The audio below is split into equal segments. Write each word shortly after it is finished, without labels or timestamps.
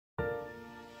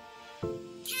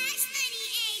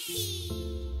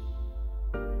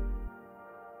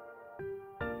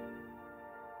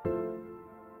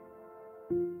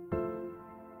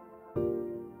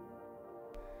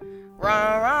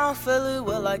around Philly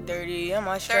with like 30 in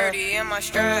my strap. In the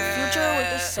future with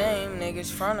the same niggas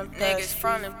from the past.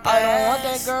 I don't want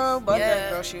that girl, but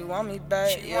that girl, she want me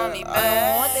back. I don't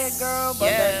want that girl, but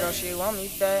that girl, she want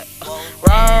me back.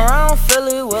 Ride around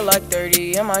Philly with like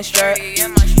 30 in my strap.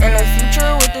 In the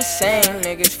future with the same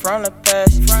niggas from the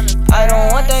past. I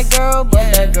don't want that girl,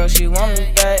 but that girl, she want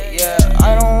me back. Yeah,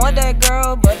 I don't want that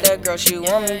girl, but that girl, she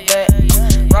want me back.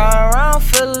 Ride around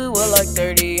Philly with like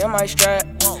 30 in my strap.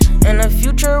 In the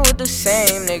future with the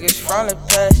same niggas from the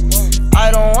past.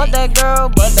 I don't want that girl,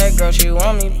 but that girl, she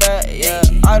want me back. Yeah,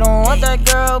 I don't want that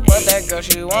girl, but that girl,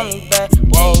 she want me back.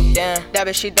 Whoa, damn, that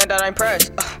bitch, she think that I'm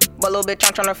pressed. But little bitch,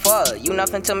 I'm tryna fuck. You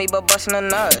nothing to me but bustin' a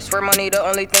nut. Swear money the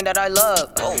only thing that I love.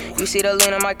 You see the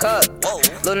lean in my cup.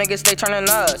 Little niggas stay tryna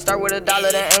nut. Start with a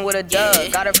dollar, then end with a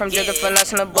dub. Got it from Jigga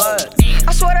finessing the bud.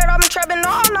 I swear that I've been trapping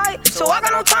all night, so I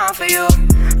got no time for you.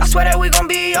 I swear that we gon'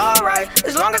 be alright,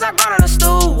 as long as I grind on the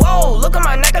stool. Whoa, look at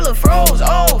my neck, it look froze.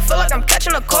 Oh, feel like I'm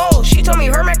catching a cold. She told me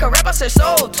her man could rap, I said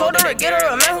so. Told her to get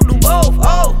her a man who do both.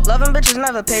 Oh, loving bitches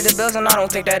never paid the bills, and I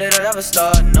don't think that it'll ever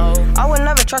start. No, I would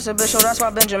never trust a bitch, so that's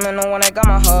why Benjamin the one that got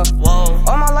my heart. Whoa,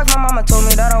 all my life my mama told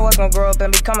me that I was gonna grow up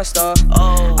and become a star.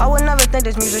 Oh, I would never think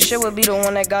this music shit would be the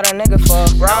one that got a nigga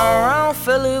fucked. Round around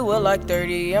Philly with like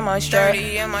 30 in my strap.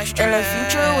 In the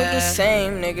future with the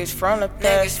same niggas from the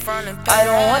past. I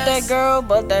don't want that girl,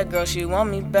 but that girl, she want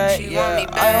me back. Yeah,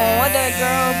 I don't want that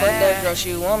girl, but that girl,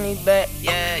 she want me back.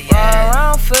 Ride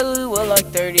around Philly with like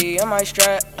 30 in my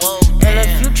strap. In the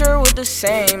future with the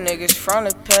same niggas from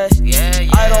the past.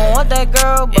 I don't want that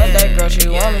girl, but that girl, she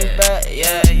want me back.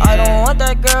 Yeah, I don't want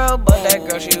that girl, but that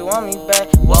girl, she want me back.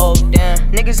 Whoa, damn.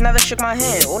 Niggas never shook my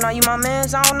hand. Oh, now you my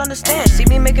mans, I don't understand. See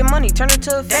me making money, turn it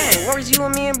to a fan. Worries you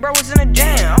and me and bro was in a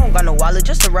jam. I don't got no wallet,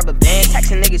 just a rubber band.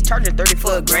 Taxing niggas charging 30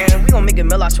 for a grand. We gon' make a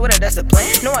mill, I swear that that's the plan.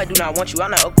 No, I do not want you,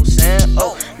 I'm not Uncle Sam.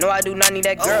 Oh, no, I do not need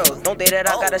that girl. Don't think that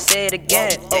I gotta say it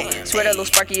again. Oh, swear that little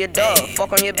Sparky a dog.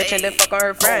 Fuck on your bitch and then fuck on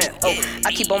her friend. Oh,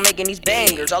 I keep on making these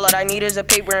bangers. All that I need is a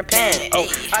paper and pen. Oh,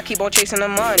 I keep on chasing the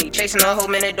money, chasing the whole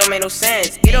minute, don't make no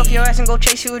sense. Get off your ass and go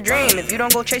chase you a dream. If you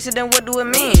don't go chase it, then what do it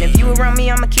mean? If you around me,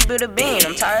 I'ma keep it a bean.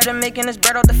 I'm tired of making this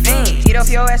bread off the fiends. Get off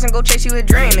your ass and go chase you a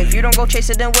dream. If you don't go chase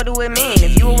it, then what do it mean?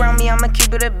 If you around me, I'ma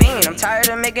keep it a bean. I'm tired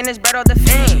of making this bread off the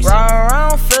fiends. Ride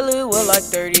around Philly with like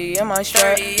 30 in my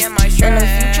strap. In the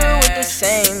future with the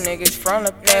same niggas from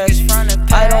the past.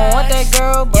 I don't want that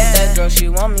girl, but that girl, she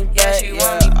want me back.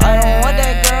 Yeah, I don't want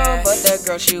that girl, but that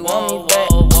girl, she want me back.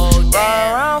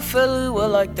 Ride around Philly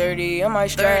with like 30 in my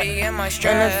strap. In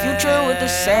the future with the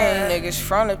same niggas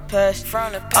from the past.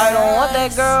 I don't want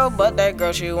that girl, but that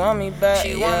girl, she want me back.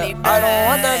 Yeah, I don't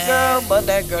want that girl, but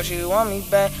that girl, she want me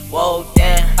back. Whoa,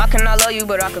 damn. I cannot love you,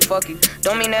 but I can fuck you.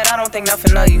 Don't mean that I don't think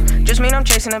nothing of you. Just mean I'm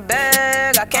chasing a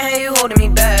bag. I can't have you holding me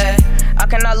back. I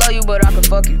cannot love you, but I can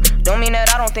fuck you. Don't mean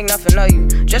that I don't think nothing of you.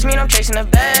 Just mean I'm chasing a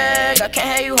bag. I can't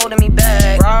have you holding me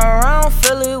back. Ride around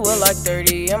Philly with like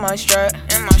 30 in my strap.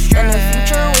 In the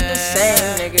future with the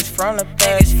same niggas from the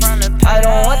past. I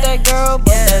don't want that girl, but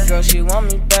that girl, she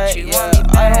want me back. Yeah,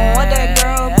 I don't want that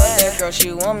girl, but that girl,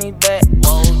 she want me back.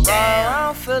 Ride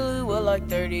around Philly with like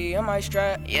 30 in my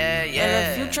strap. In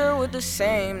the future with the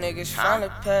same niggas from the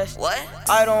past.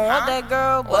 I don't want that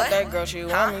girl, but that girl, she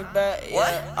want me back.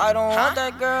 Yeah, I don't want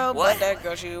that girl, but that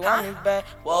girl, she want me back.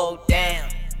 Whoa, damn.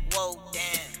 Whoa,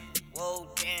 damn. Whoa,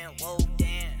 damn.